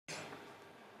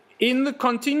In the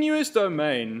continuous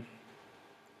domain,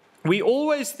 we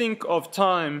always think of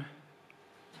time,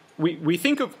 we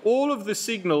think of all of the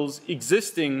signals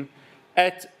existing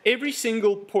at every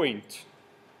single point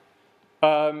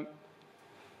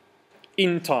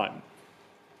in time.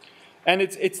 And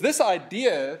it's this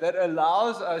idea that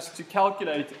allows us to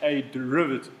calculate a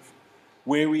derivative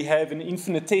where we have an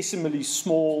infinitesimally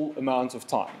small amount of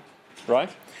time,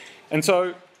 right? And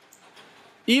so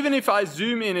even if I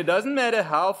zoom in, it doesn't matter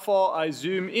how far I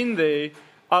zoom in there,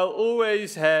 I'll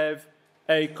always have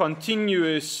a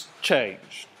continuous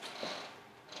change.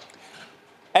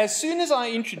 As soon as I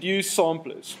introduce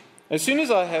samplers, as soon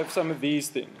as I have some of these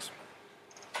things,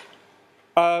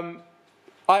 I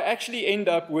actually end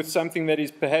up with something that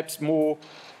is perhaps more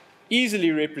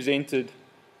easily represented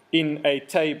in a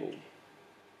table.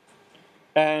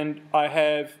 And I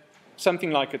have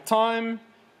something like a time,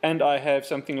 and I have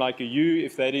something like a u,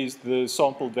 if that is the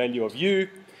sampled value of u.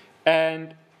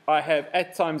 And I have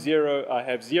at time 0, I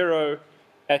have 0.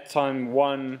 At time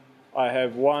 1, I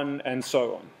have 1, and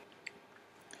so on.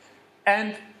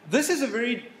 And this is a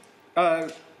very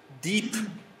deep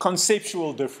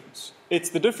conceptual difference. It's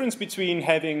the difference between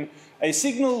having a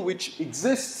signal which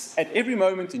exists at every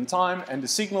moment in time and a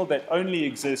signal that only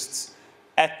exists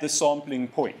at the sampling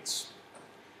points.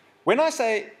 When I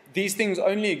say these things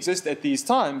only exist at these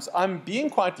times, I'm being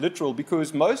quite literal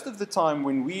because most of the time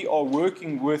when we are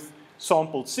working with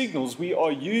sampled signals, we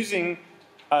are using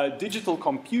digital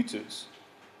computers.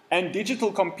 And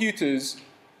digital computers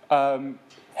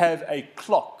have a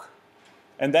clock.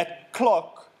 And that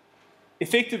clock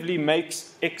effectively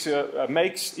makes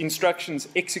instructions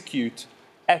execute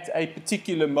at a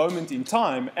particular moment in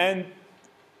time, and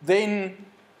then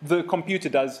the computer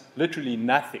does literally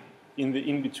nothing in the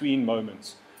in-between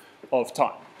moments of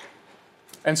time.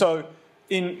 And so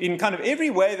in kind of every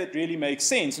way that really makes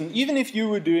sense, and even if you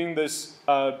were doing this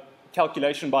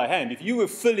calculation by hand, if you were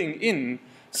filling in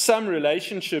some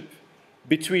relationship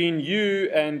between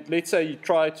u and, let's say, you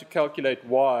try to calculate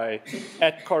y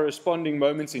at corresponding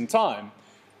moments in time,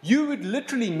 you would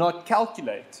literally not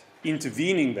calculate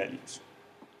intervening values.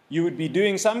 You would be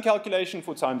doing some calculation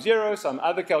for time 0, some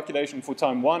other calculation for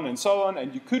time 1, and so on,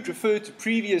 and you could refer to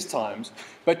previous times,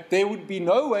 but there would be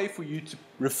no way for you to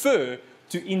refer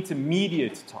to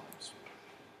intermediate times.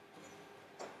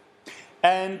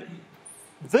 And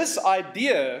this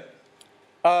idea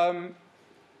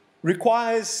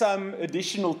requires some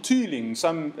additional tooling,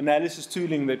 some analysis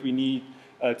tooling that we need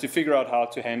to figure out how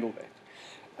to handle that.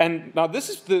 And now this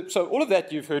is so all of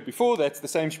that you've heard before, that's the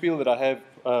same spiel that I have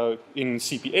in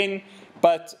CPN,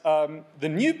 but the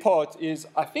new part is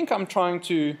I think I'm trying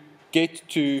to get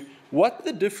to what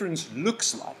the difference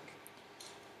looks like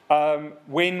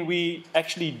when we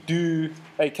actually do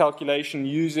a calculation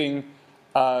using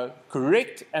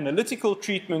correct analytical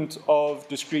treatment of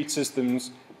discrete systems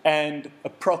and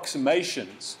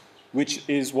approximations, which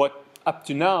is what up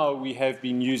to now we have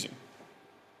been using.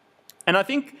 And I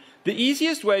think the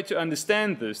easiest way to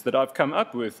understand this that I've come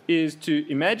up with is to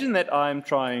imagine that I'm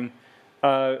trying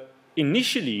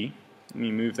initially, let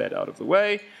me move that out of the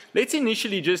way, let's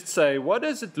initially just say, what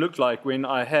does it look like when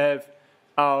I have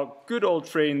our good old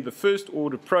friend, the first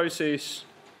order process?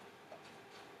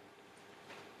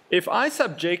 If I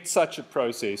subject such a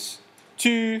process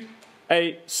to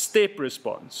a step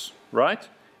response, right?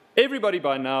 Everybody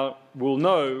by now will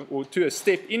know, or to a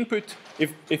step input,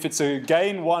 if it's a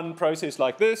gain 1 process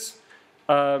like this,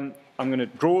 I'm going to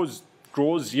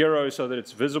draw 0 so that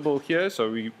it's visible here.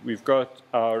 So we've got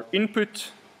our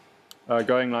input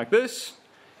going like this.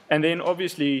 And then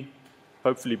obviously,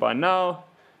 hopefully by now,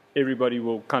 everybody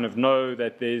will kind of know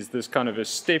that there's this kind of a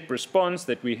step response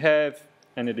that we have,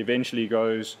 and it eventually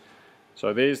goes,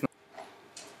 so there's.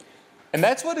 And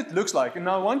that's what it looks like. And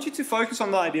now I want you to focus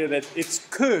on the idea that it's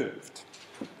curved,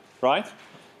 right?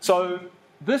 So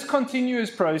this continuous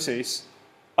process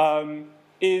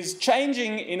is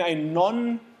changing in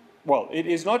a well, it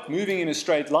is not moving in a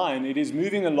straight line. It is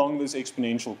moving along this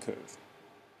exponential curve.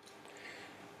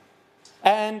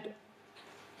 And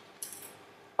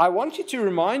I want you to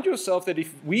remind yourself that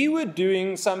if we were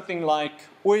doing something like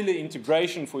Euler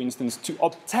integration, for instance, to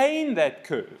obtain that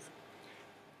curve,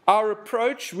 our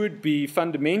approach would be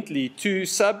fundamentally to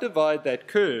subdivide that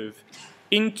curve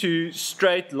into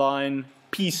straight line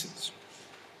pieces,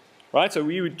 right? So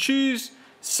we would choose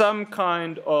some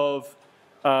kind of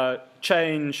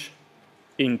change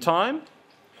in time,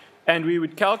 and we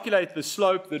would calculate the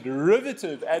slope, the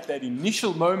derivative at that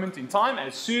initial moment in time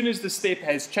as soon as the step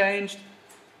has changed.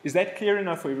 Is that clear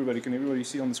enough for everybody? Can everybody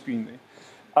see on the screen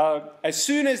there? As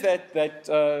soon as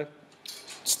that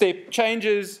step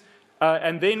changes,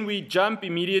 and then we jump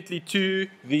immediately to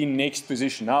the next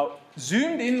position. Now,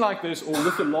 zoomed in like this, or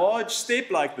with a large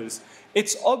step like this,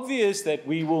 it's obvious that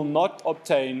we will not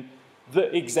obtain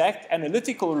the exact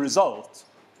analytical result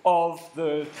of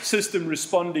the system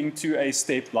responding to a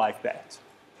step like that,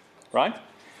 right?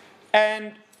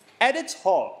 And at its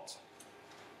heart,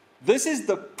 this is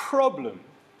the problem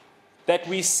that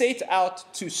we set out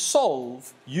to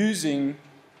solve using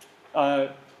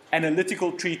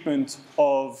analytical treatment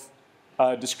of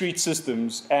discrete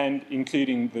systems and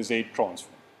including the Z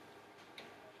transform.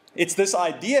 It's this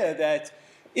idea that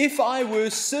if I were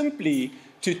simply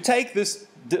to take this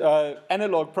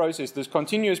analog process, this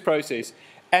continuous process,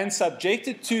 and subject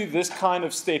it to this kind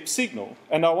of step signal,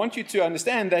 and I want you to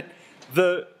understand that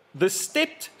the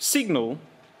stepped signal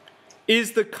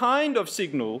is the kind of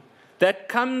signal that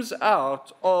comes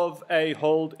out of a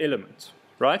hold element,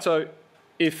 right? So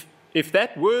if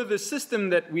that were the system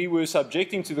that we were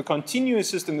subjecting to, the continuous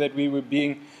system that we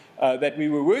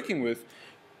were working with,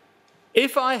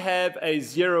 if I have a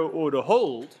zero order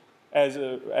hold as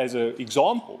an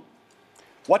example,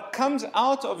 what comes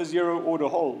out of a zero order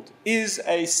hold is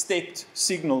a stepped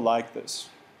signal like this.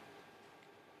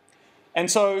 And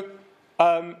so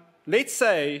let's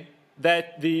say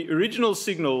that the original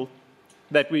signal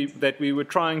that we were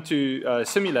trying to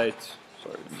simulate,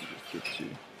 sorry, let me just get to.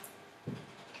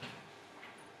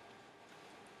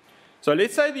 So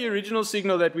let's say the original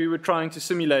signal that we were trying to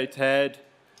simulate had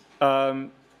a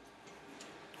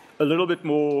little bit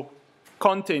more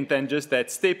content than just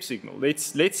that step signal.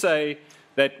 Let's say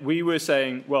that we were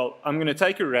saying, well, I'm going to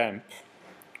take a ramp,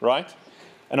 right?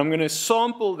 And I'm going to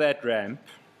sample that ramp.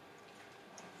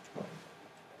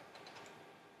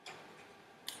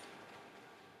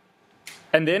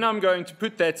 And then I'm going to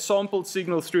put that sampled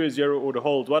signal through a zero order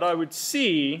hold. What I would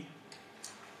see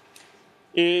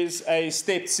is a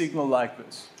stepped signal like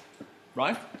this,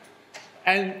 right?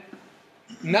 And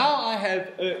now I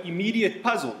have an immediate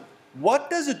puzzle. What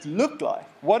does it look like?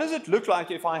 What does it look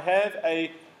like if I have a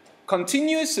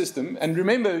continuous system? And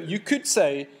remember, you could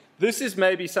say this is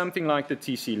maybe something like the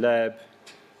TC lab.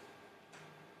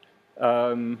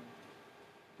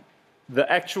 The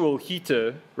actual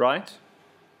heater, right?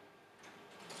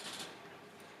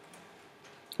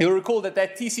 You'll recall that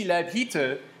that TC lab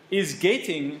heater is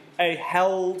getting a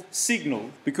held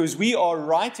signal because we are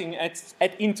writing at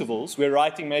intervals. We're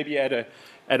writing maybe at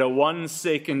a 1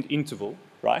 second interval,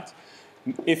 right?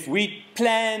 If we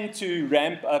plan to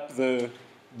ramp up the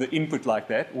input like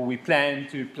that, or we plan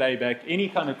to play back any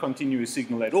kind of continuous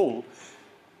signal at all,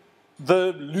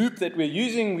 the loop that we're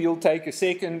using, we'll take a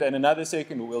second and another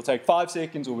second, or we'll take 5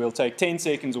 seconds, or we'll take 10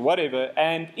 seconds, or whatever.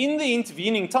 And in the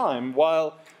intervening time,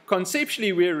 while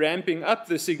conceptually we're ramping up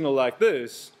the signal like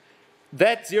this,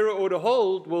 that zero order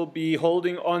hold will be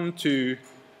holding on to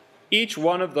each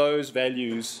one of those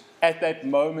values at that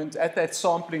moment, at that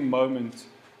sampling moment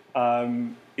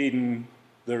in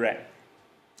the ramp.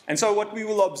 And so what we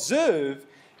will observe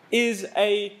is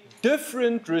a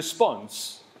different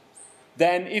response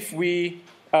than if we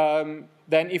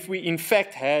in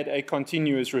fact had a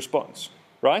continuous response,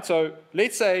 right? So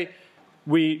let's say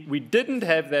we didn't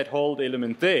have that hold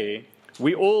element there.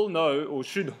 We all know, or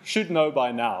should know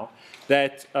by now,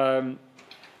 that the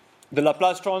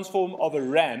Laplace transform of a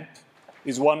ramp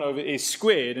is 1 over s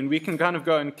squared, and we can kind of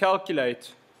go and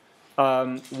calculate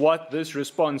what this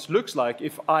response looks like.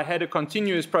 If I had a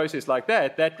continuous process like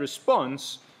that, that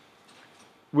response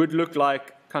would look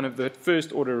like kind of the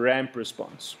first order ramp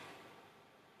response.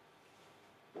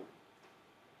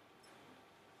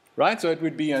 Right? So it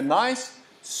would be a nice,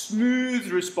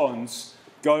 smooth response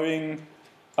going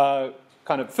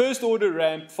kind of first order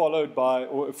ramp followed by,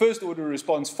 or first order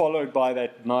response followed by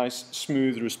that nice,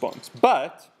 smooth response.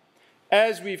 But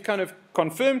as we've kind of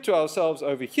confirmed to ourselves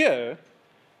over here,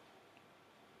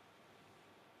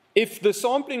 if the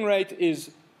sampling rate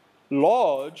is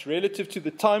large relative to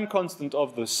the time constant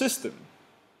of the system,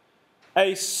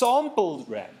 a sampled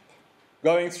ramp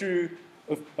going through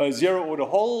a zero order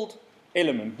hold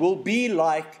element will be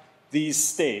like these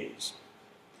stairs.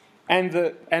 And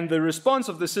the response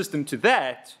of the system to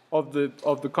that, of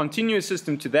the continuous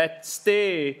system to that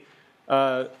stair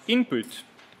input,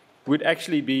 would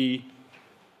actually be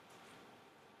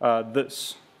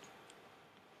this.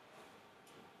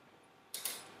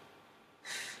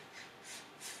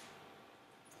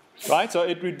 Right? So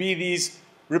it would be these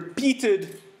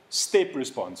repeated step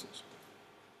responses.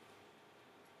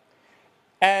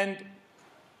 And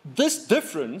this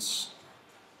difference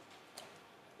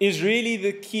is really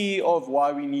the key of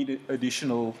why we need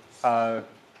additional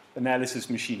analysis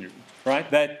machinery, right?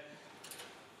 That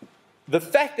the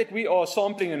fact that we are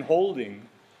sampling and holding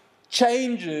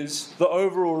changes the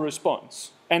overall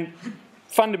response. And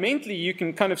fundamentally, you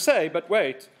can kind of say, but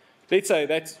wait, let's say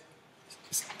that's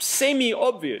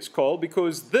semi-obvious, Carl,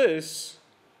 because this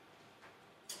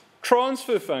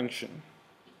transfer function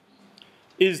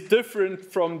is different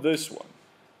from this one,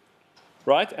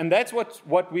 right? And that's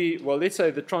what we, well, let's say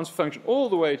the transfer function all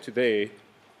the way to there.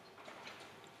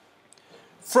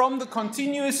 From the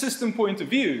continuous system point of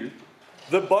view,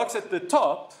 the box at the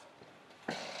top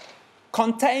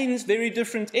contains very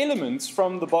different elements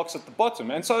from the box at the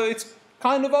bottom. And so it's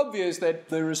kind of obvious that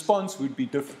the response would be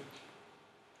different,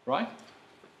 right?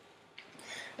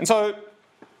 And so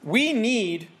we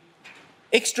need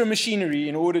extra machinery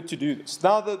in order to do this.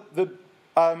 Now, the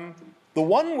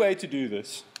one way to do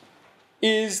this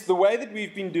is the way that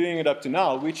we've been doing it up to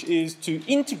now, which is to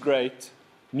integrate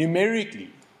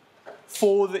numerically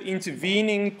for the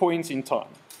intervening points in time.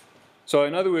 So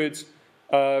in other words,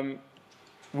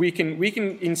 we can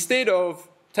instead of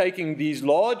taking these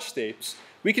large steps,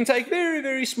 we can take very,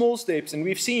 very small steps, and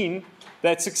we've seen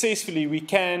that successfully we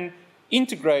can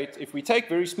integrate. If we take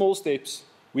very small steps,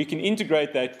 we can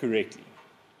integrate that correctly.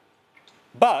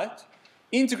 But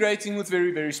integrating with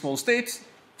very, very small steps,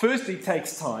 firstly,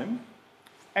 takes time,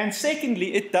 and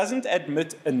secondly, it doesn't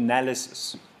admit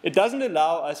analysis. It doesn't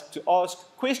allow us to ask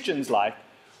questions like,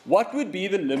 what would be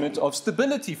the limit of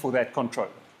stability for that controller?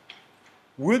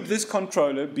 Would this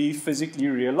controller be physically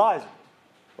realizable,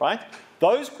 right?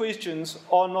 Those questions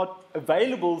are not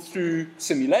available through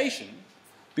simulation,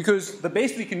 because the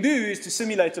best we can do is to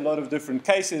simulate a lot of different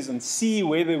cases and see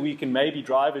whether we can maybe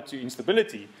drive it to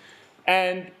instability.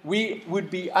 And we would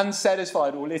be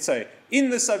unsatisfied, or let's say, in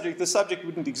the subject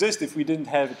wouldn't exist if we didn't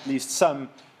have at least some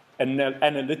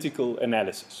analytical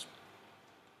analysis.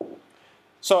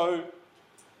 So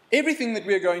everything that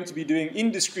we're going to be doing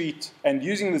in discrete and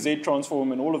using the Z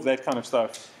transform and all of that kind of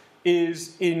stuff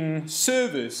is in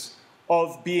service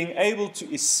of being able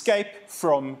to escape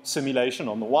from simulation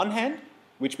on the one hand,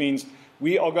 which means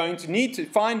we are going to need to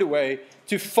find a way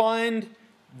to find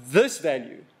this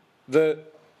value, the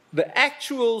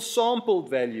actual sampled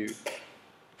value,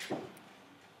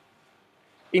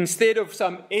 instead of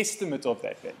some estimate of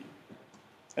that value.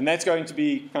 And that's going to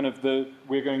be kind of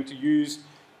we're going to use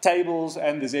tables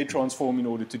and the Z transform in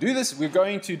order to do this. We're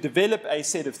going to develop a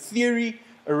set of theory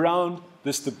around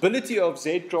the stability of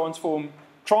Z transform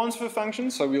transfer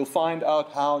functions, so we'll find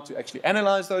out how to actually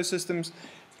analyze those systems.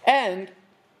 And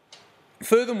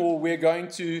furthermore, we're going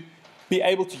to be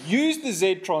able to use the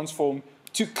Z transform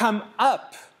to come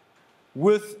up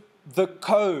with the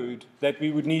code that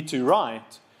we would need to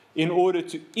write in order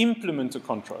to implement a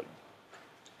controller.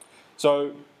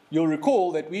 So you'll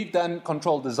recall that we've done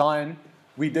control design.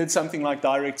 We did something like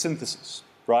direct synthesis,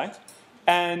 right?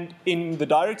 And in the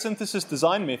direct synthesis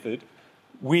design method,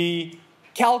 we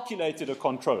calculated a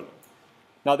controller.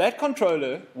 Now that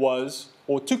controller was,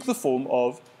 or took the form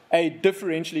of, a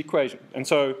differential equation. And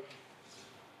so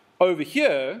over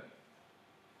here,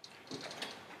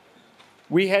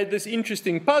 we had this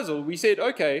interesting puzzle. We said,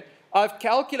 okay, I've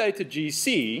calculated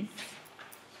GC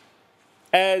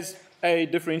as a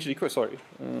differential equation. Sorry.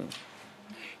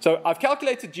 So I've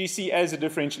calculated GC as a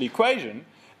differential equation,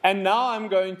 and now I'm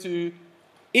going to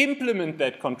implement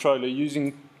that controller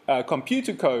using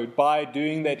computer code by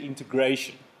doing that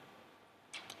integration.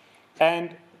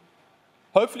 And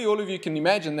hopefully all of you can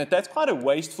imagine that that's quite a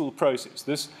wasteful process.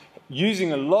 This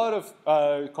using a lot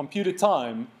of computer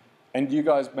time. And you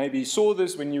guys maybe saw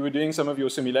this when you were doing some of your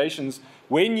simulations.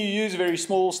 When you use a very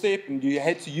small step, and you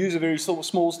had to use a very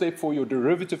small step for your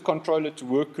derivative controller to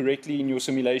work correctly in your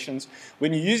simulations,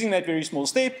 when you're using that very small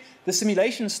step, the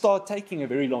simulations start taking a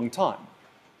very long time.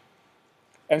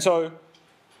 And so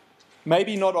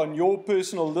maybe not on your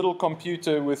personal little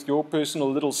computer with your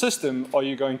personal little system are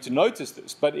you going to notice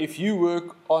this. But if you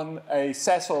work on a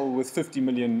SASOL with 50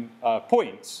 million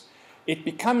points, it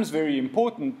becomes very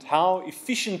important how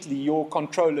efficiently your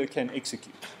controller can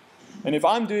execute. And if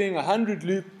I'm doing 100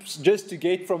 loops just to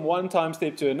get from one time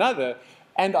step to another,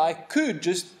 and I could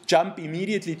just jump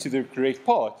immediately to the correct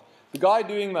part, the guy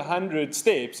doing the 100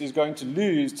 steps is going to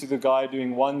lose to the guy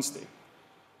doing one step.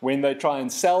 When they try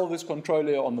and sell this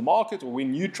controller on the market, or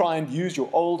when you try and use your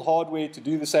old hardware to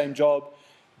do the same job,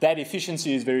 that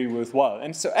efficiency is very worthwhile.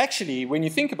 And so actually, when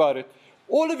you think about it,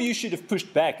 all of you should have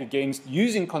pushed back against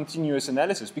using continuous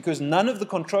analysis, because none of the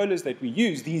controllers that we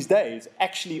use these days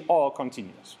actually are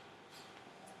continuous.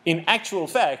 In actual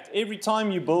fact, every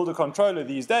time you build a controller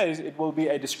these days, it will be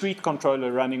a discrete controller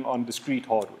running on discrete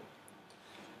hardware.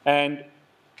 And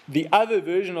the other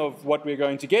version of what we're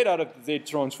going to get out of the Z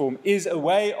transform is a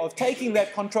way of taking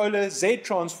that controller Z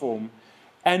transform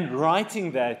and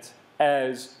writing that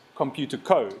as computer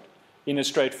code in a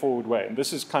straightforward way. And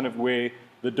this is kind of where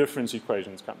the difference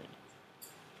equations come in.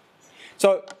 So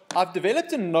I've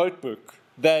developed a notebook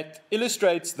that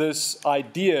illustrates this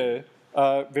idea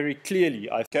very clearly.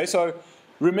 Okay, so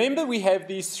remember we have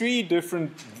these three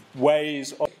different ways.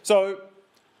 So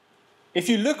if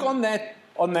you look on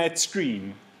that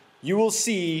screen, you will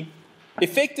see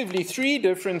effectively three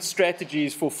different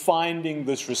strategies for finding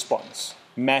this response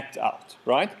mapped out,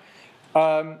 right?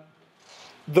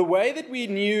 The way that we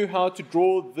knew how to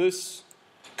draw this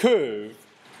curve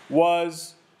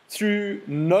was through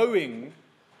knowing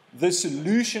the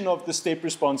solution of the step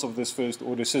response of this first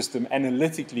order system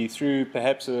analytically through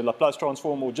perhaps a Laplace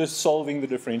transform or just solving the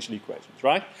differential equations,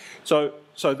 right? So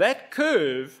that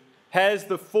curve has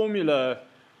the formula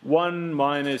 1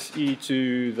 minus e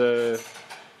to the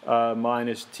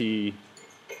minus t.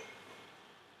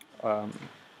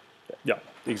 Yeah,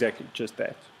 exactly, just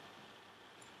that.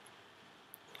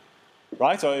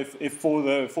 Right, so if for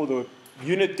the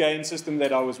unit gain system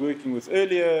that I was working with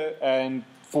earlier, and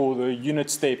for the unit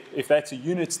step, if that's a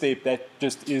unit step, that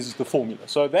just is the formula.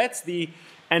 So that's the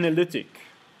analytic.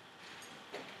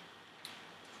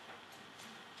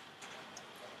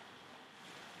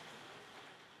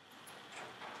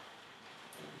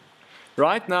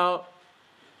 Right, now,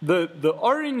 the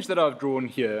orange that I've drawn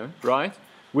here, right,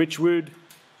 which would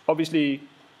obviously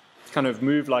kind of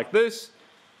move like this,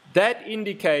 that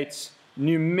indicates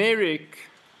numeric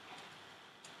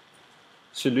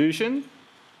solution.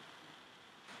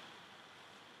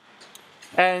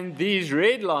 And these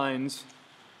red lines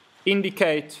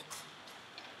indicate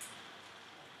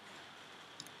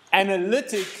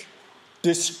analytic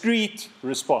discrete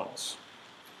response.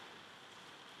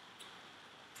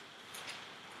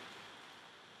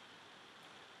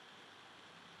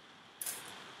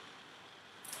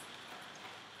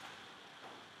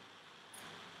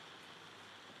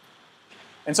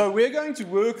 And so we're going to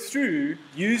work through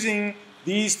using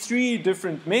these three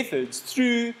different methods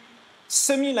through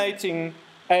simulating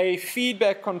a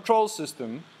feedback control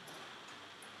system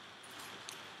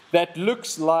that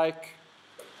looks like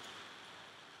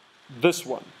this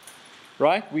one,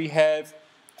 right? We have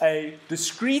a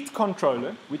discrete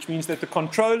controller, which means that the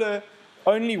controller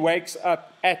only wakes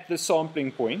up at the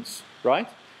sampling points, right?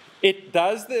 It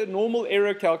does the normal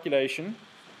error calculation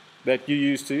that you're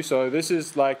used to. So this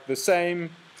is like the same,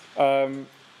 and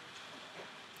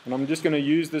I'm just going to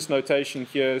use this notation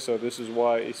here. So this is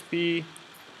YSP.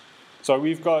 So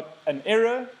we've got an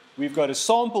error. We've got a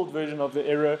sampled version of the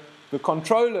error. The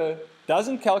controller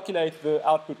doesn't calculate the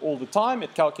output all the time.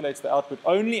 It calculates the output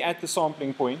only at the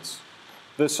sampling points.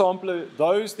 The sampler,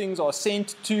 those things are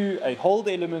sent to a hold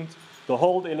element. The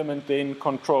hold element then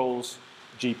controls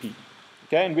GP.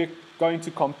 Okay, and we're going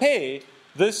to compare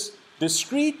this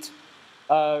discrete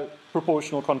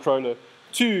proportional controller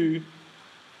to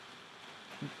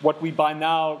what we by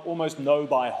now almost know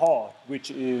by heart, which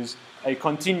is a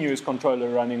continuous controller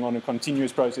running on a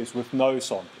continuous process with no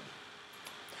sampling.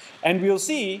 And we'll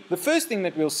see, the first thing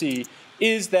that we'll see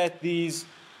is that these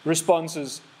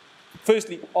responses,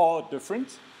 firstly, are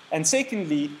different, and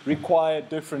secondly, require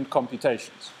different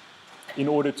computations in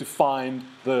order to find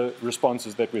the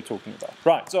responses that we're talking about.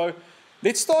 Right, so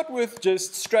let's start with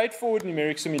just straightforward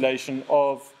numeric simulation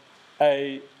of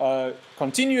a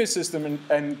continuous system,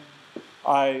 and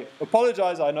I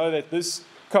apologize, I know that this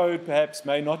code perhaps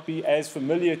may not be as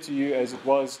familiar to you as it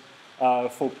was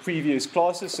for previous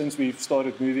classes since we've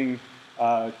started moving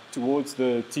towards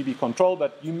the TB control,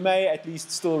 but you may at least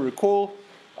still recall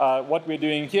what we're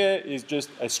doing here is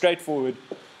just a straightforward,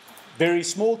 very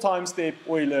small time step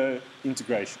Euler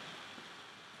integration.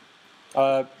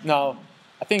 Now,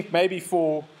 I think maybe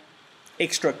for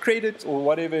extra credit or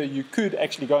whatever, you could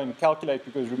actually go and calculate,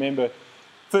 because remember,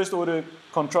 first order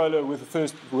controller with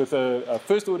a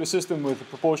first order system with a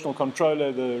proportional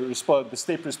controller, the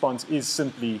step response is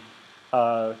simply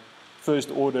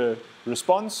first order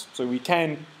response. So we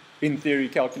can, in theory,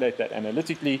 calculate that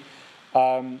analytically.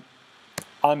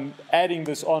 I'm adding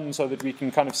this on so that we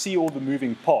can kind of see all the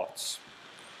moving parts.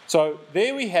 So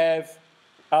there we have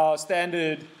our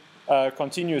standard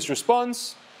continuous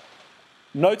response.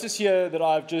 Notice here that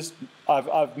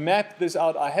I've mapped this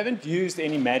out. I haven't used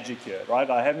any magic here, right?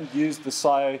 I haven't used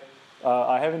the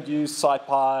I haven't used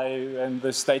SciPy and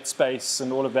the state space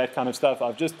and all of that kind of stuff.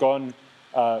 I've just gone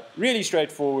really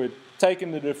straightforward,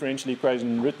 taken the differential equation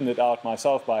and written it out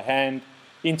myself by hand,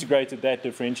 integrated that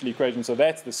differential equation. So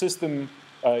that's the system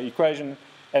equation.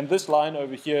 And this line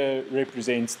over here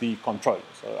represents the controller.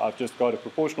 So I've just got a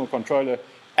proportional controller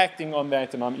acting on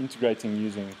that, and I'm integrating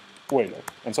using Euler.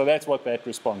 And so that's what that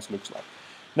response looks like.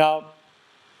 Now,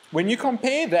 when you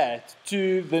compare that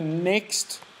to the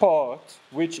next part,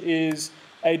 which is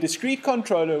a discrete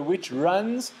controller which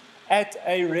runs at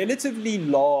a relatively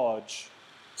large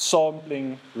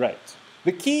sampling rate.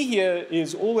 The key here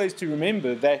is always to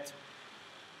remember that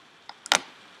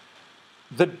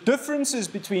the differences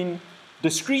between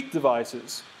discrete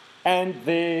devices and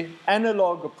their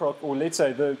analog, or let's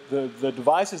say the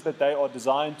devices that they are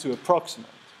designed to approximate.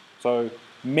 So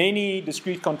many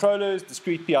discrete controllers,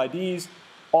 discrete PIDs,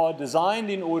 are designed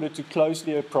in order to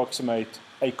closely approximate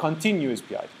a continuous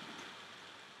PID.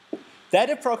 That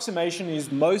approximation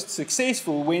is most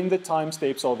successful when the time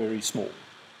steps are very small,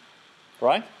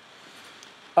 right?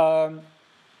 But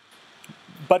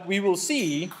we will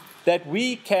see that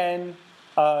we can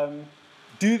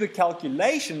do the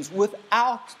calculations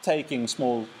without taking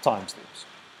small time steps.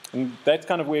 And that's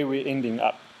kind of where we're ending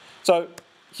up. So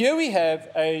here we have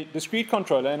a discrete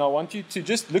controller, and I want you to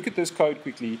just look at this code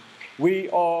quickly.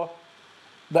 The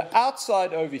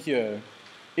outside over here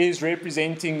is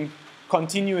representing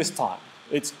continuous time.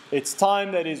 It's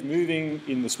time that is moving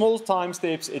in the small time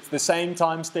steps. It's the same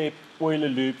time step Euler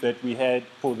loop that we had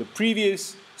for the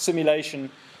previous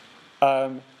simulation.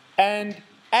 And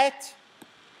at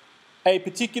a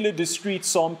particular discrete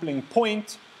sampling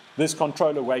point, this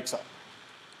controller wakes up.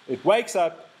 It wakes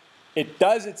up, it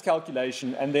does its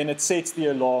calculation, and then it sets the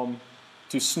alarm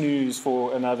to snooze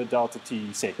for another delta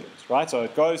t seconds, right? So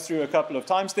it goes through a couple of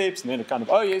time steps, and then it kind of,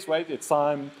 oh yes, wait, it's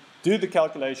time, do the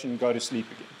calculation, go to sleep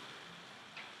again.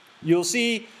 You'll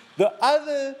see the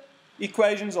other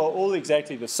equations are all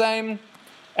exactly the same,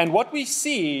 and what we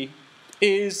see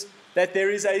is that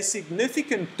there is a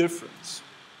significant difference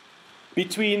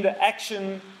between the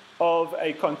action of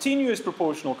a continuous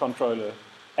proportional controller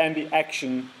and the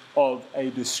action of a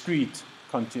discrete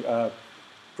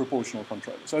proportional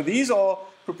controller. So these are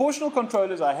proportional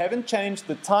controllers. I haven't changed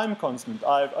the time constant.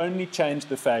 I've only changed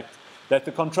the fact that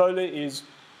the controller is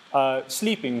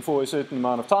sleeping for a certain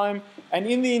amount of time. And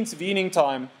in the intervening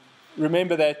time,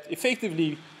 remember that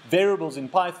effectively variables in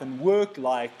Python work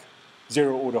like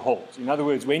zero-order holds. In other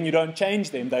words, when you don't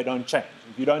change them, they don't change.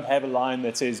 If you don't have a line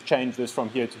that says change this from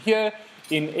here to here,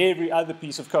 in every other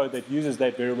piece of code that uses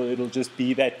that variable, it'll just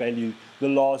be that value, the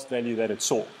last value that it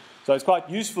saw. So it's quite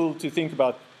useful to think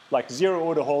about, like,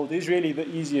 zero-order hold is really the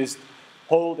easiest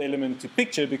hold element to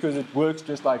picture because it works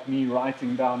just like me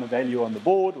writing down a value on the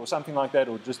board or something like that,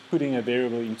 or just putting a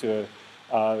variable into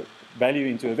a value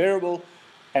into a variable.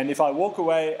 And if I walk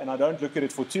away and I don't look at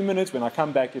it for 2 minutes, when I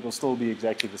come back, it'll still be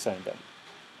exactly the same value.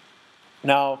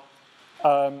 Now,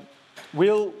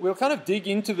 we'll kind of dig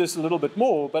into this a little bit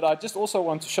more, but I just also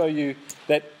want to show you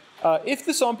that if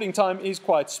the sampling time is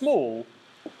quite small,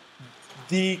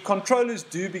 the controllers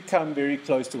do become very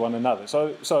close to one another.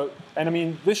 And I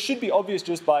mean, this should be obvious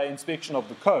just by inspection of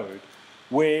the code,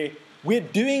 where we're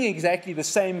doing exactly the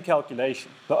same calculation.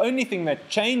 The only thing that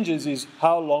changes is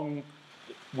how long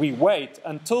we wait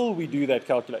until we do that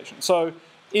calculation. So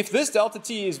if this delta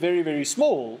t is very, very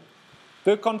small,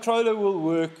 the controller will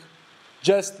work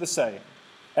just the same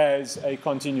as a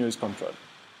continuous controller.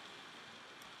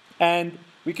 And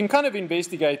we can kind of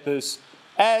investigate this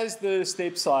as the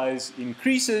step size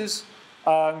increases,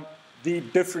 the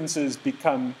differences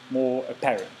become more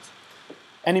apparent.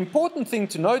 An important thing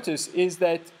to notice is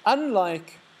that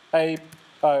unlike a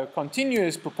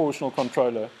continuous proportional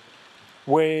controller,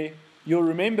 where you'll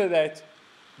remember that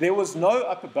there was no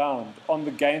upper bound on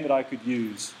the gain that I could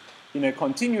use in a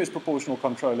continuous proportional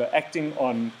controller acting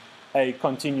on a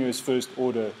continuous first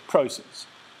order process.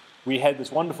 We had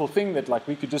this wonderful thing that, like,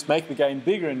 we could just make the gain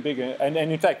bigger and bigger, and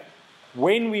in fact,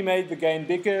 when we made the gain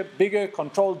bigger,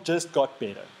 control just got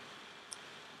better.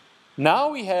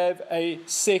 Now we have a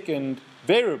second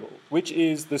variable, which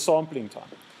is the sampling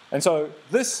time. And so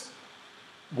this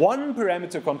one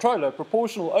parameter controller,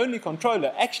 proportional only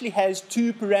controller, actually has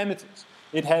two parameters.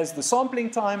 It has the sampling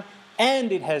time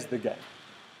and it has the gain.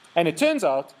 And it turns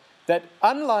out that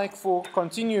unlike for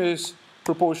continuous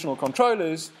proportional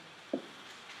controllers,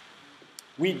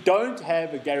 we don't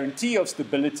have a guarantee of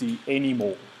stability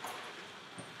anymore.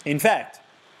 In fact,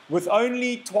 with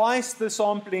only twice the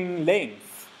sampling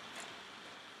length,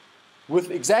 with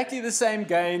exactly the same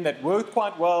gain that worked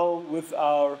quite well with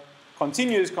our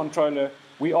continuous controller,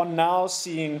 we are now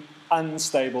seeing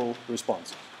unstable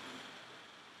responses.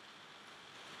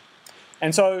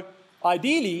 And so,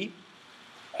 ideally,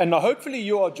 and hopefully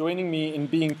you are joining me in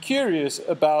being curious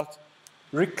about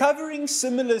recovering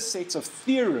similar sets of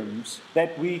theorems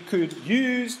that we could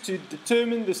use to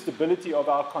determine the stability of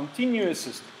our continuous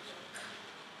systems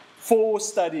for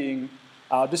studying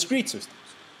our discrete systems.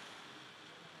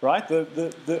 Right?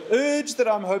 The urge that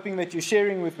I'm hoping that you're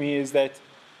sharing with me is that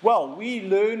Well, we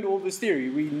learned all this theory.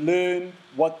 We learned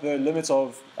what the limits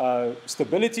of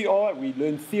stability are. We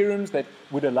learned theorems that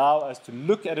would allow us to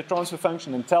look at a transfer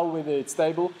function and tell whether it's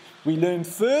stable. We learned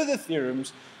further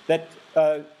theorems that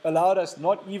allowed us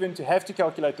not even to have to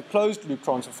calculate the closed loop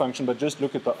transfer function, but just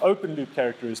look at the open loop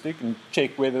characteristic and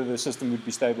check whether the system would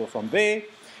be stable from there.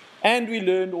 And we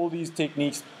learned all these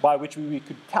techniques by which we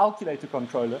could calculate a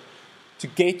controller to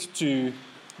get to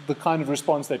the kind of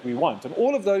response that we want. And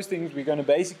all of those things we're going to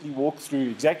basically walk through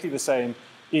exactly the same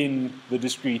in the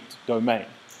discrete domain.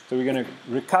 So we're going to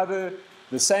recover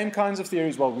the same kinds of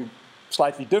theories, well, we're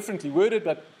slightly differently worded,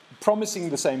 but promising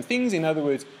the same things. In other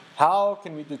words, how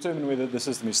can we determine whether the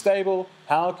system is stable?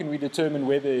 How can we determine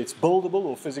whether it's buildable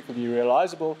or physically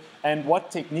realizable? And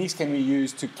what techniques can we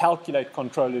use to calculate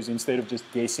controllers instead of just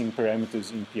guessing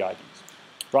parameters in PIDs?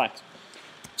 Right.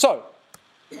 So,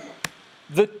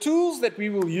 the tools that we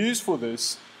will use for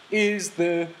this is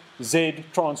the Z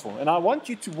transform. And I want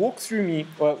you to walk through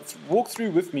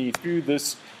with me through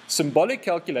this symbolic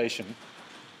calculation.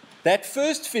 That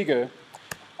first figure,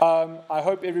 I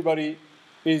hope everybody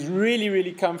is really,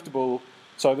 really comfortable.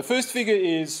 So the first figure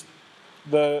is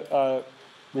the,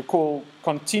 recall,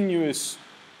 continuous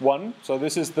one. So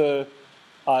this is the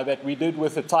that we did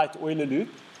with a tight Euler loop.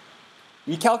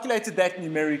 We calculated that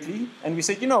numerically, and we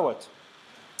said, you know what?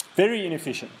 Very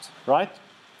inefficient, right?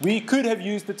 We could have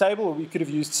used the table, or we could have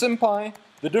used SymPy.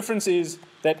 The difference is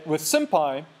that with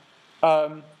SymPy,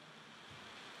 after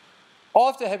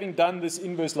having done this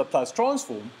inverse Laplace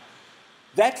transform,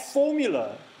 that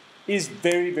formula is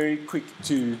very, very quick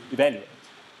to evaluate.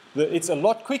 It's a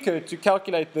lot quicker to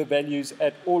calculate the values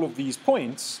at all of these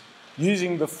points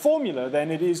using the formula than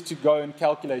it is to go and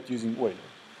calculate using Euler.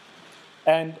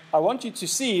 And I want you to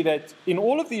see that in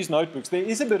all of these notebooks, there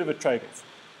is a bit of a trade-off.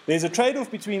 There's a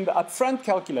trade-off between the upfront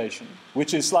calculation,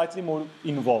 which is slightly more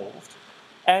involved,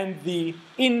 and the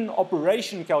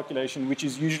in-operation calculation, which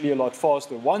is usually a lot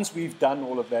faster once we've done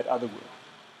all of that other work.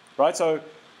 Right? So,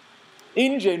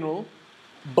 in general,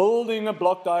 building a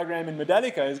block diagram in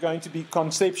Medallica is going to be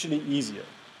conceptually easier,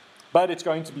 but it's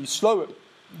going to be slower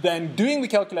than doing the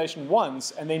calculation once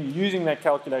and then using that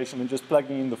calculation and just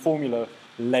plugging in the formula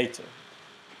later.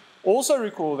 Also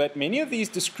recall that many of these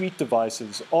discrete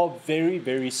devices are very,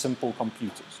 very simple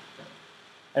computers.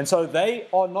 And so they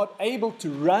are not able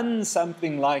to run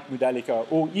something like Medallica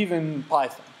or even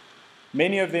Python.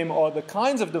 Many of them are the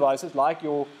kinds of devices like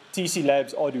your TC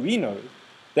Labs Arduino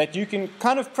that you can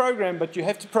kind of program, but you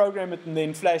have to program it and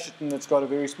then flash it, and it's got a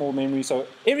very small memory. So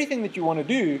everything that you want to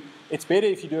do, it's better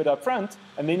if you do it up front,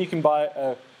 and then you can buy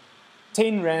a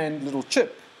 10 Rand little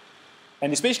chip.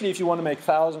 And especially if you want to make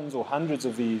thousands or hundreds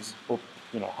of these, or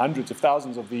hundreds of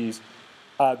thousands of these,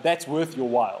 that's worth your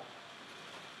while.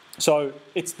 So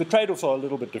the trade-offs are a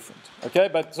little bit different. Okay,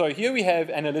 but so here we have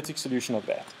analytic solution of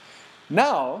that.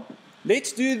 Now,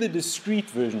 let's do the discrete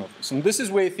version of this. And this is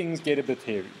where things get a bit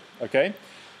hairy. Okay?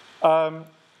 I'm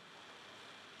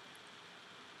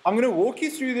going to walk you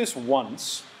through this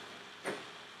once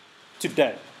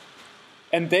today.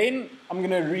 And then I'm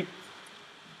going to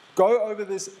go over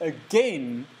this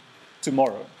again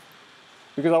tomorrow,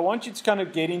 because I want you to kind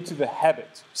of get into the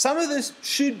habit. Some of this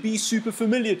should be super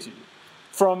familiar to you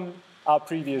from our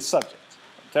previous subject.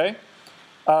 Okay?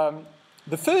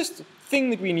 The first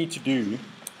thing that we need to do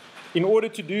in order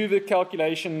to do the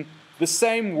calculation the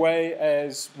same way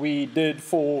as we did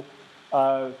for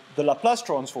the Laplace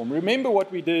transform. Remember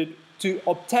what we did to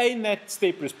obtain that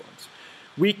step response.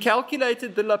 We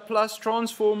calculated the Laplace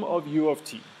transform of u of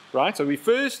t, right? So we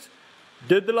first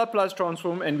did the Laplace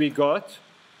transform and we got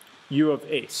u of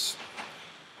s.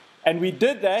 And we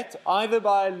did that either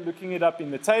by looking it up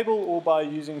in the table or by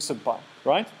using SymPy,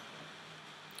 right?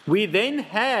 We then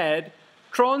had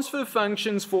transfer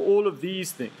functions for all of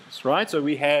these things, right? So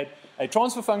we had a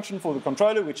transfer function for the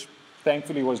controller, which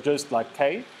thankfully was just like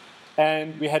k,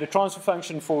 and we had a transfer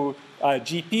function for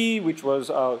GP, which was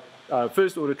our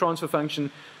first order transfer function,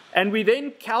 and we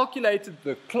then calculated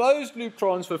the closed loop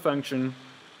transfer function,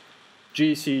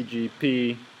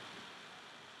 GCGP,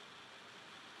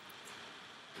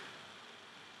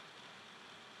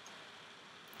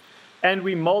 and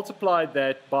we multiplied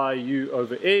that by u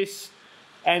over s,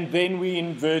 and then we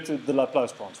inverted the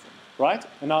Laplace transform. Right?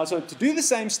 And now, so to do the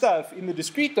same stuff in the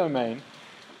discrete domain,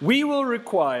 we will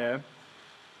require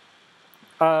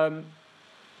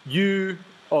u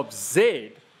of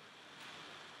z.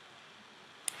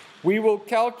 We will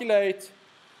calculate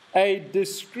a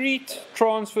discrete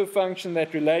transfer function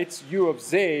that relates u of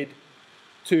z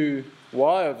to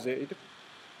y of z.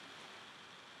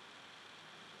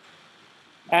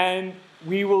 And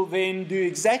we will then do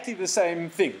exactly the same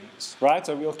things, right?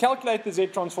 So we'll calculate the Z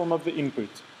transform of the input.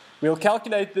 We'll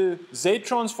calculate the Z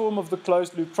transform of the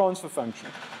closed loop transfer function.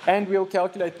 And we'll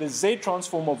calculate the Z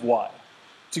transform of Y.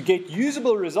 To get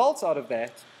usable results out of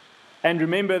that, and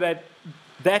remember that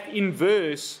that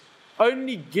inverse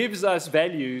only gives us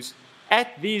values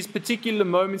at these particular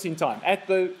moments in time, at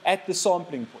the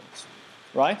sampling points,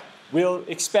 right? We'll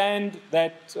expand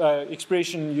that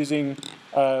expression using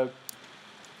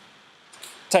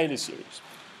Taylor series,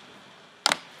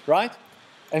 right?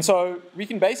 And so we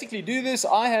can basically do this.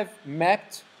 I have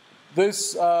mapped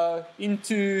this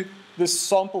into this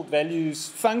sampled values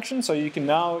function, so you can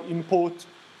now import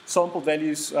sampled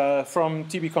values from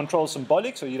TB control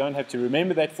symbolic, so you don't have to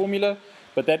remember that formula,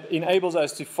 but that enables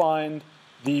us to find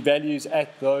the values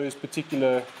at those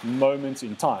particular moments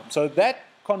in time. So that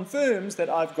confirms that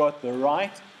I've got the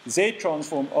right Z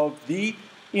transform of the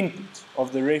input,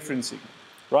 of the referencing,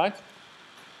 right?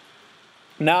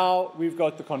 Now we've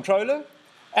got the controller,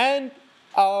 and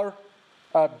our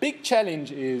big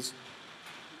challenge is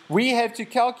we have to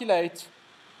calculate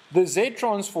the Z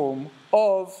transform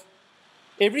of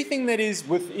everything that is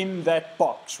within that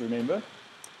box, remember?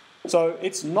 So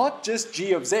it's not just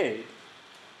G of Z,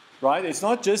 right? It's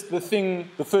not just the thing,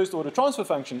 the first order transfer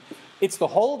function, it's the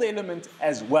whole element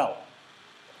as well.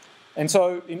 And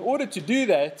so in order to do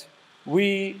that,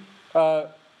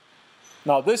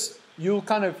 now this, you'll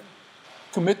kind of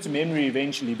commit to memory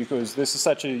eventually because this is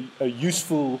such a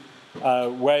useful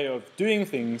way of doing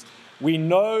things. We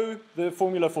know the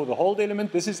formula for the hold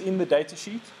element. This is in the data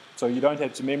sheet, so you don't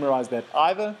have to memorize that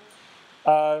either.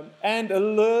 And a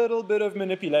little bit of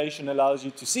manipulation allows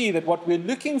you to see that what we're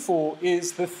looking for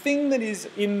is the thing that is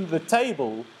in the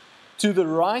table to the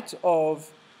right of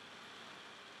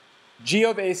G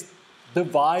of S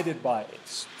divided by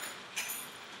S.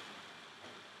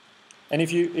 And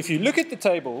if you look at the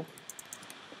table,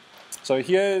 so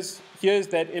here's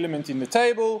that element in the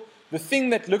table. The thing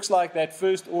that looks like that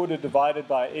first order divided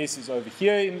by S is over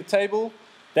here in the table.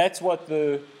 That's what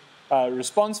the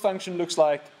response function looks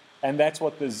like, and that's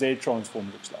what the Z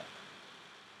transform looks like.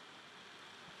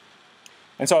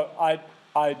 And so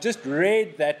I just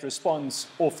read that response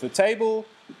off the table,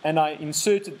 and I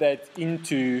inserted that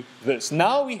into this.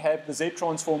 Now we have the Z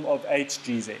transform of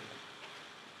HGZ.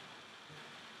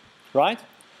 Right?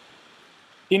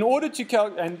 In order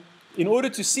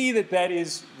to see that that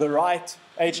is the right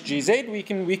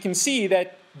HGZ, we can see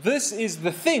that this is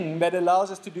the thing that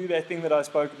allows us to do that thing that I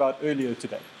spoke about earlier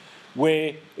today,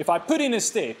 where if I put in a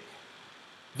step,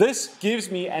 this gives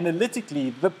me analytically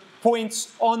the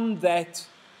points on that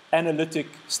analytic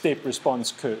step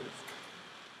response curve.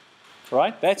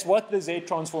 Right? That's what the Z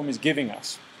transform is giving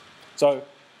us. So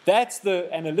that's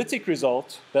the analytic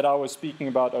result that I was speaking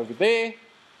about over there.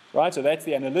 Right? So that's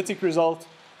the analytic result.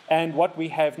 And what we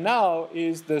have now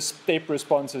is the step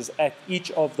responses at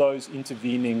each of those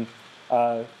intervening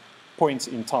points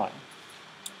in time.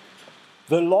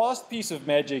 The last piece of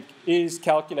magic is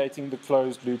calculating the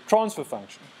closed loop transfer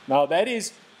function. Now that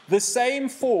is the same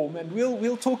form, and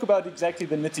we'll talk about exactly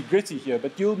the nitty-gritty here,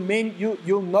 but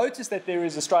you'll notice that there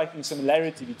is a striking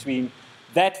similarity between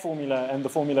that formula and the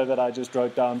formula that I just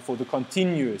wrote down for the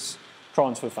continuous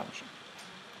transfer function.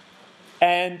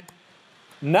 And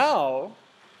now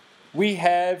we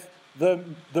have the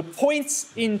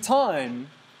points in time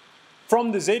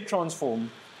from the Z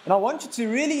transform. And I want you to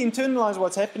really internalize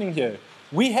what's happening here.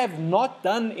 We have not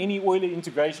done any Euler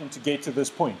integration to get to this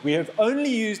point. We have only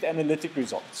used analytic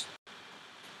results.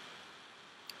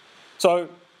 So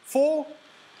for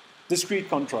discrete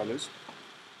controllers,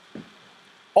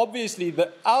 obviously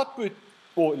the output,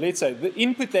 or let's say the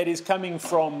input that is coming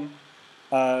from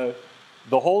the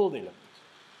hold element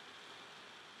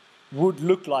would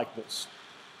look like this.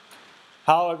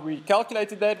 How have we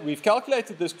calculated that? We've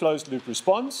calculated this closed loop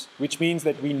response, which means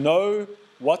that we know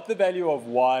what the value of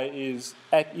Y is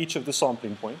at each of the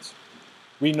sampling points.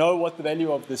 We know what the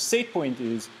value of the set point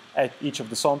is at each of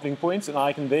the sampling points, and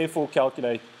I can therefore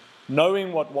calculate,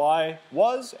 knowing what Y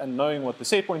was and knowing what the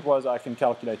set point was, I can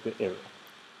calculate the error.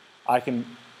 I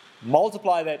can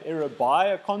multiply that error by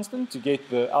a constant to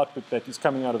get the output that is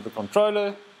coming out of the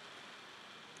controller,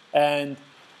 and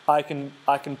I can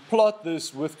plot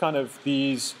this with kind of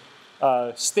these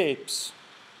steps.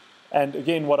 And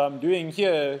again, what I'm doing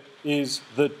here is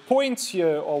the points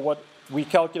here are what we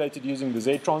calculated using the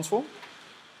Z transform.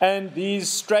 And these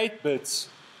straight bits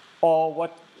are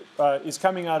what is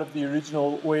coming out of the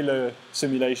original Euler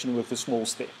simulation with the small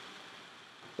step.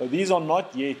 So these are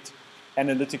not yet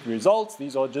analytic results.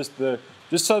 These are just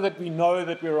so that we know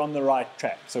that we're on the right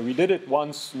track. So we did it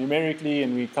once numerically,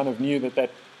 and we kind of knew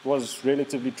that was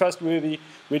relatively trustworthy.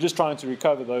 We're just trying to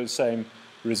recover those same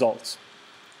results.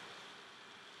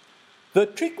 The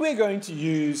trick we're going to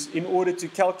use in order to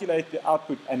calculate the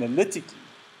output analytically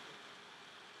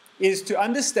is to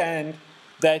understand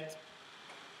that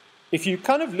if you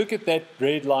kind of look at that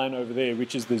red line over there,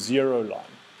 which is the 0 line,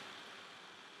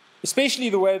 especially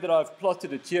the way that I've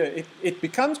plotted it here, it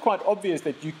becomes quite obvious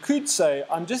that you could say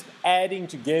I'm just adding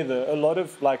together a lot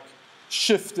of like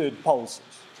shifted pulses.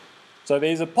 So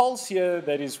there's a pulse here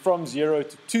that is from 0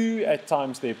 to 2 at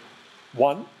time step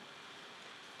 1.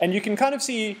 And you can kind of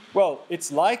see, well,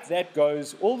 it's like that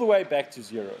goes all the way back to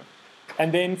 0.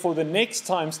 And then for the next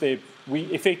time step, we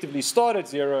effectively start at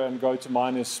 0 and go to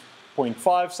minus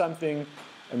 0.5 something,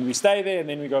 and we stay there, and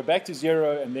then we go back to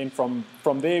 0, and then from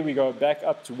there we go back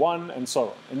up to 1, and so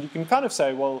on. And you can kind of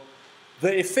say, well,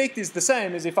 the effect is the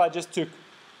same as if I just took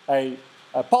a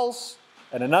pulse,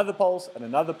 and another pulse, and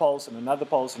another pulse, and another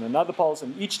pulse, and another pulse,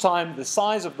 and each time the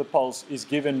size of the pulse is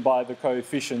given by the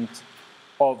coefficient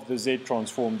of the Z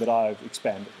transform that I've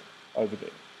expanded over there.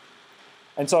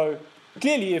 And so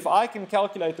clearly, if I can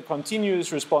calculate the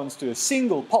continuous response to a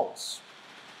single pulse,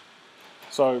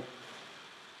 so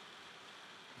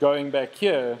going back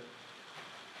here,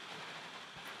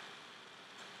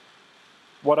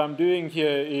 what I'm doing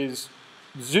here is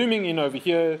zooming in over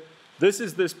here. This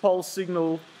is this pulse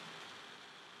signal,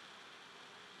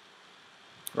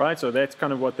 right? So that's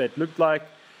kind of what that looked like.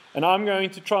 And I'm going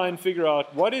to try and figure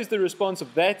out what is the response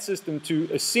of that system to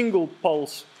a single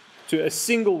pulse, to a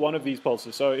single one of these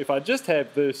pulses. So if I just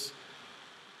have this,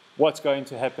 what's going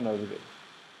to happen over there?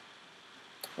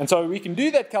 And so we can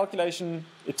do that calculation.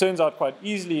 It turns out quite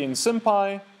easily in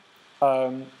SymPy.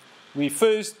 We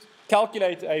first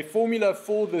calculate a formula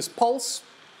for this pulse.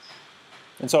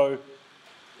 And so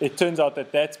it turns out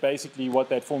that that's basically what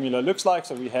that formula looks like.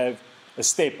 So we have a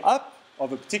step up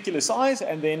of a particular size,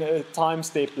 and then a time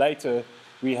step later,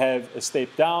 we have a step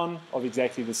down of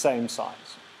exactly the same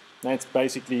size. That's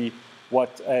basically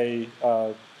what a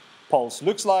pulse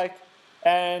looks like.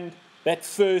 And that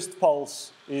first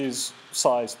pulse is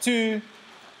size 2.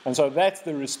 And so that's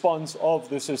the response of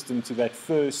the system to that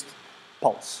first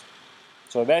pulse.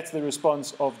 So that's the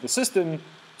response of the system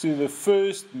to the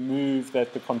first move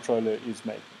that the controller is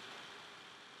making.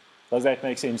 Does that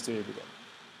make sense to everybody?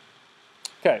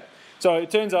 Okay. So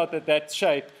it turns out that that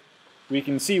shape, we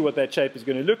can see what that shape is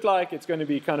going to look like. It's going to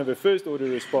be kind of a first order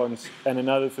response and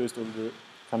another first order,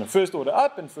 kind of first order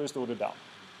up and first order down.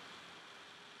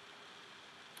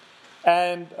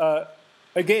 And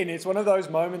again, it's one of those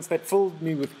moments that filled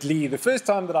me with glee. The first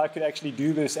time that I could actually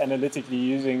do this analytically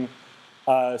using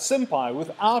SymPy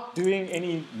without doing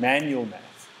any manual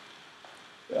math.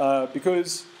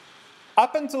 Because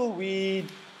up until we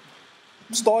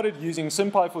started using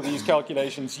SymPy for these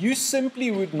calculations, you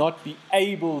simply would not be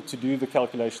able to do the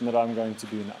calculation that I'm going to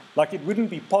do now. Like, it wouldn't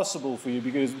be possible for you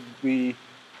because it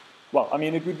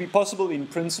would be possible in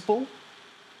principle,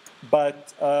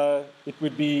 but it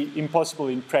would be impossible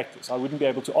in practice. I wouldn't be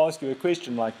able to ask you a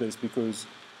question like this because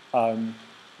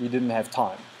we didn't have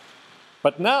time.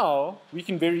 But now we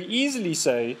can very easily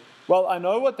say, well, I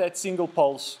know what that single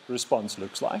pulse response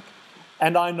looks like,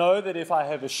 and I know that if I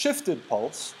have a shifted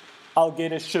pulse, I'll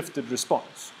get a shifted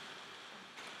response.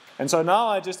 And so now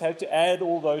I just have to add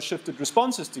all those shifted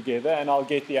responses together and I'll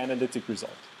get the analytic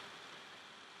result.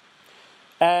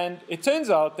 And it turns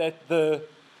out that the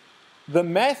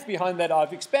math behind that,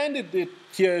 I've expanded it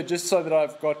here just so that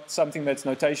I've got something that's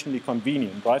notationally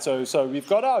convenient, right? So we've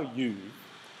got our U,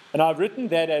 and I've written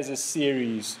that as a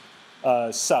series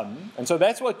sum. And so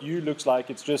that's what U looks like.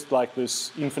 It's just like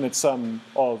this infinite sum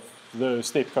of the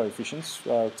step coefficients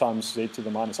times z to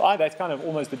the minus I. That's kind of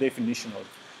almost the definition of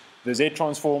the Z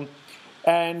transform.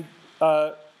 And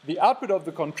the output of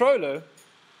the controller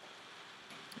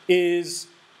is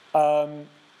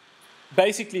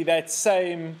basically that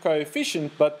same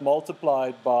coefficient but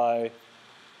multiplied by,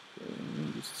 let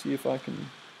me just see if I can,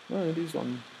 no, it is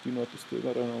on do not disturb,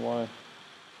 I don't know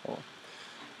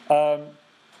why.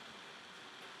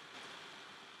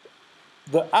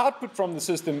 The output from the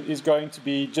system is going to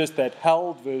be just that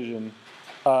held version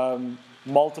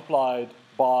multiplied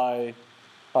by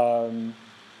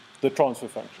the transfer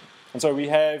function. And so we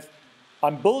have,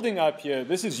 I'm building up here,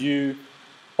 this is U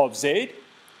of Z,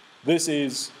 this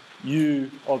is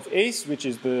U of S, which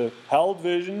is the held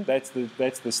version, that's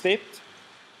the stepped,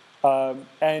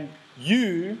 and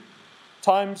U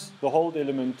times the hold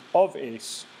element of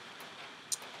S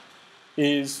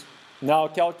is now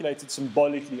calculated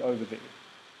symbolically over there.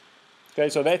 Okay,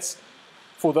 so that's,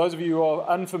 for those of you who are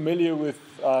unfamiliar with,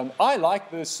 I like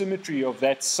the symmetry of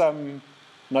that sum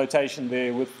notation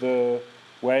there with the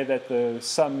way that the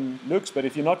sum looks, but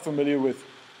if you're not familiar with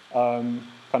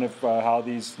how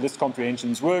these list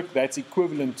comprehensions work, that's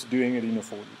equivalent to doing it in a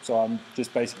for loop. So I'm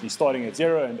just basically starting at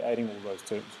 0 and adding all those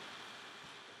terms.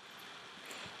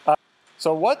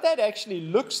 So what that actually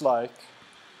looks like,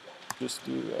 just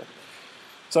do that.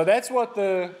 So that's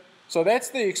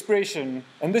the expression,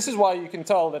 and this is why you can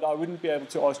tell that I wouldn't be able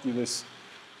to ask you this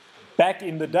back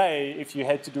in the day if you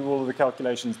had to do all of the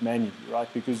calculations manually,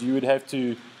 right? Because you would have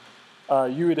to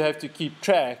keep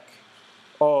track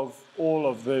of all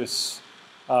of this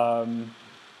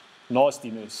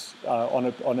nastiness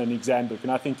on an exam book.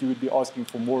 And I think you would be asking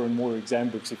for more and more exam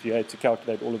books if you had to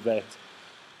calculate all of that.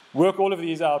 Work all of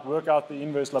these out, work out the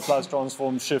inverse Laplace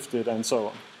transform, shift it, and so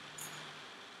on.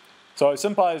 So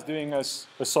SymPy is doing us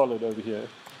a solid over here.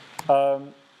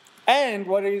 And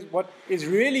what is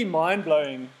really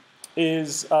mind-blowing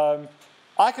is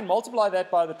I can multiply that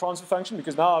by the transfer function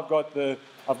because now I've got the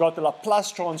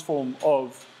Laplace transform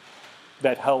of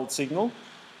that held signal.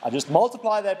 I just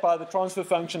multiply that by the transfer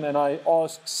function and I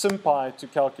ask SymPy to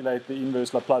calculate the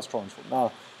inverse Laplace transform.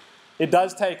 Now, it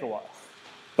does take a while,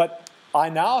 but I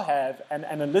now have an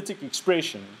analytic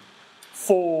expression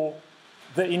for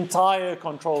the entire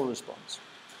control response.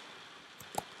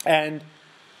 And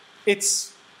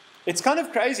it's kind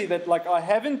of crazy that like I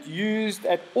haven't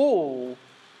at all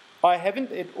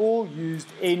used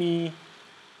any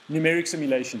numeric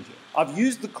simulation here. I've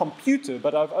used the computer,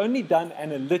 but I've only done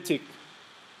analytic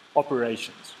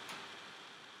operations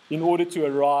in order to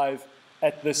arrive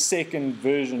at the second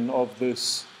version of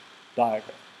this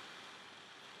diagram.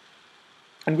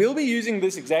 And we'll be using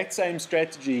this exact same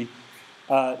strategy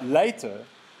later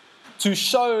to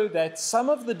show that some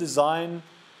of the design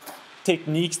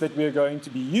techniques that we're going to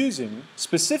be using,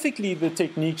 specifically the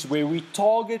techniques where we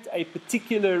target a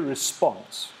particular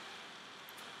response,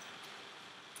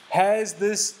 has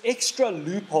this extra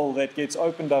loophole that gets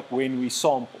opened up when we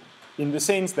sample, in the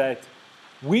sense that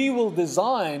we will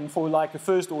design for like a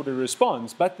first order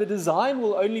response, but the design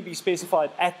will only be specified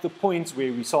at the points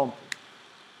where we sample.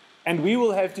 And we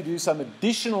will have to do some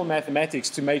additional mathematics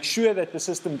to make sure that the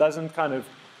system doesn't kind of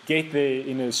get there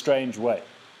in a strange way.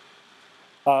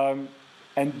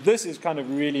 And this is kind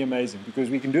of really amazing because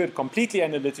we can do it completely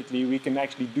analytically. We can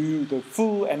actually do the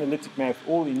full analytic math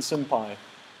all in SymPy.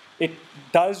 It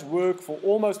does work for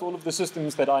almost all of the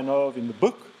systems that I know of in the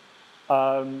book.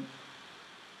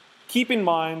 Keep in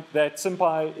mind that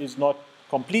SymPy is not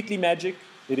completely magic.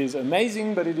 It is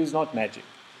amazing, but it is not magic.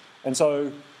 And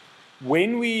so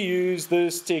when we use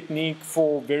this technique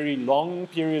for very long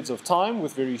periods of time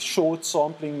with very short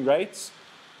sampling rates,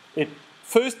 it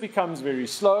first becomes very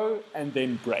slow and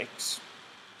then breaks.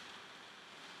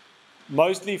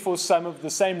 Mostly for some of the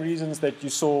same reasons that you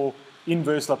saw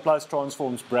inverse Laplace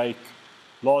transforms break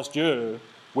last year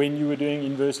when you were doing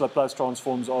inverse Laplace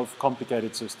transforms of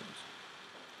complicated systems.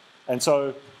 And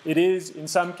so it is, in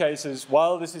some cases,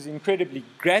 while this is incredibly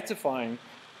gratifying,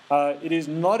 it is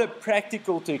not a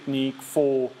practical technique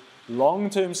for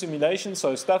long-term simulation,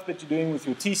 so stuff that you're doing with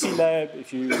your TC lab,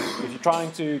 if you're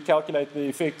trying to calculate the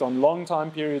effect on long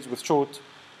time periods with short,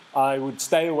 I would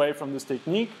stay away from this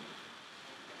technique.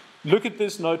 Look at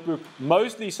this notebook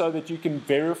mostly so that you can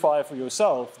verify for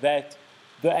yourself that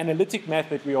the analytic math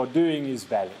that we are doing is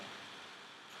valid.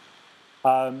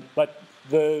 But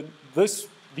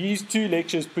these two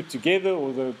lectures put together,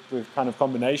 or the kind of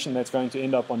combination that's going to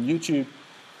end up on YouTube,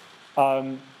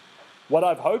 what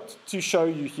I've hoped to show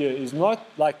you here is not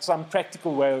like some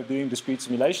practical way of doing discrete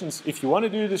simulations. If you want to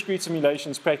do discrete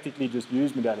simulations, practically just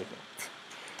use Medallica.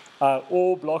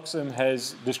 Or Blocksim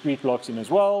has discrete blocks in as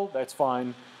well, that's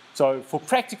fine. So for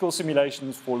practical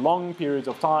simulations for long periods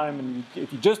of time, and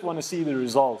if you just want to see the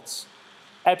results,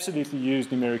 absolutely use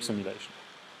numeric simulation.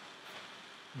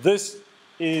 This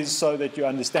is so that you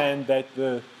understand that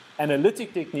the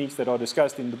analytic techniques that are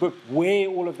discussed in the book, where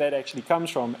all of that actually comes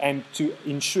from, and to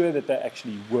ensure that they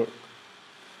actually work.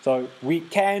 So we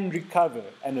can recover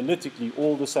analytically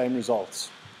all the same results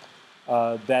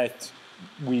that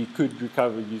we could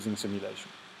recover using simulation.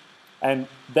 And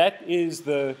that is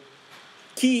the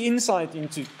key insight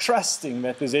into trusting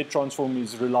that the Z transform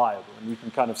is reliable. And we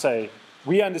can kind of say,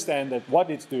 we understand that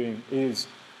what it's doing is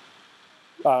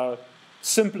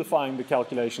simplifying the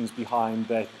calculations behind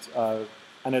that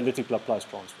analytic Laplace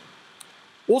transform.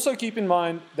 Also keep in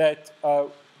mind that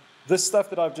this stuff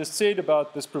that I've just said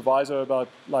about this proviso about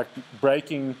like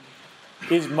breaking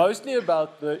is mostly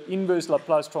about the inverse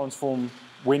Laplace transform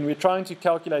when we're trying to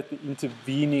calculate the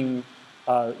intervening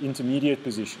intermediate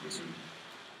positions.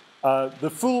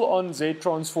 The full-on Z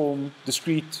transform,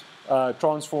 discrete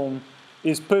transform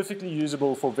is perfectly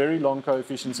usable for very long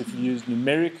coefficients if you use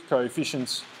numeric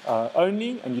coefficients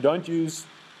only, and you don't use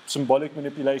symbolic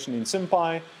manipulation in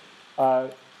SymPy.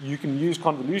 You can use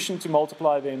convolution to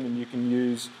multiply them, and you can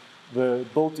use the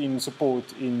built-in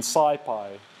support in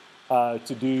SciPy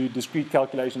to do discrete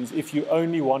calculations if you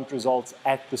only want results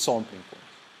at the sampling point.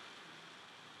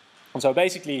 And so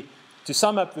basically, to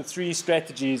sum up the three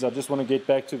strategies, I just want to get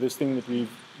back to this thing that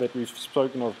we've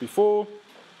spoken of before.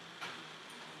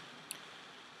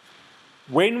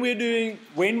 When we're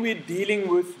dealing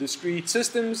with discrete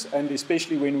systems, and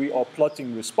especially when we are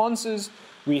plotting responses,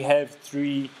 we have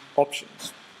three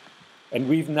options. And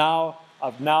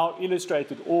I've now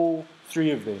illustrated all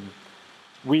three of them.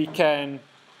 We can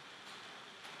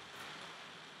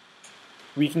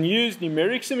use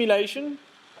numeric simulation,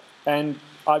 and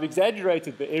I've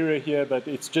exaggerated the error here, but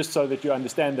it's just so that you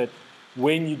understand that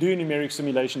when you do numeric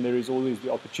simulation, there is always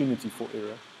the opportunity for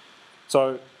error.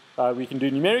 So we can do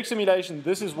numeric simulation.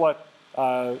 This is what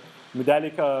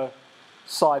Medallica,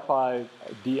 SciPy,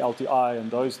 DLTI, and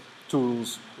those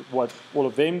tools, what all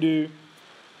of them do.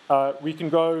 We can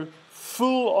go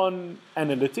full-on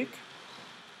analytic.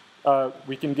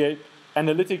 We can get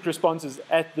analytic responses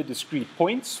at the discrete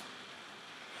points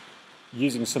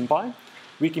using SymPy.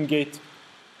 We can get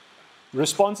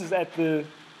responses at the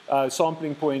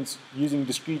sampling points using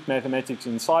discrete mathematics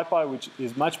in SciPy, which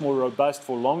is much more robust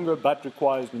for longer but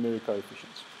requires numeric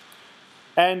coefficients.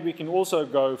 And we can also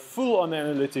go full-on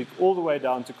analytic all the way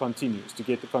down to continuous to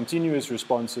get the continuous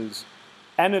responses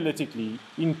analytically,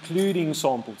 including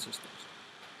sampled systems.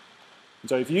 And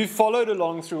so if you followed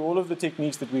along through all of the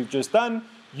techniques that we've just done,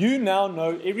 you now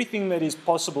know everything that is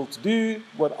possible to do,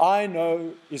 what I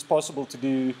know is possible to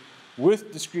do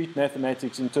with discrete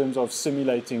mathematics in terms of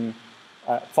simulating,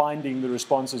 finding the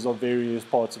responses of various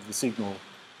parts of the signal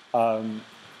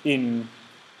in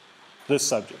this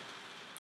subject.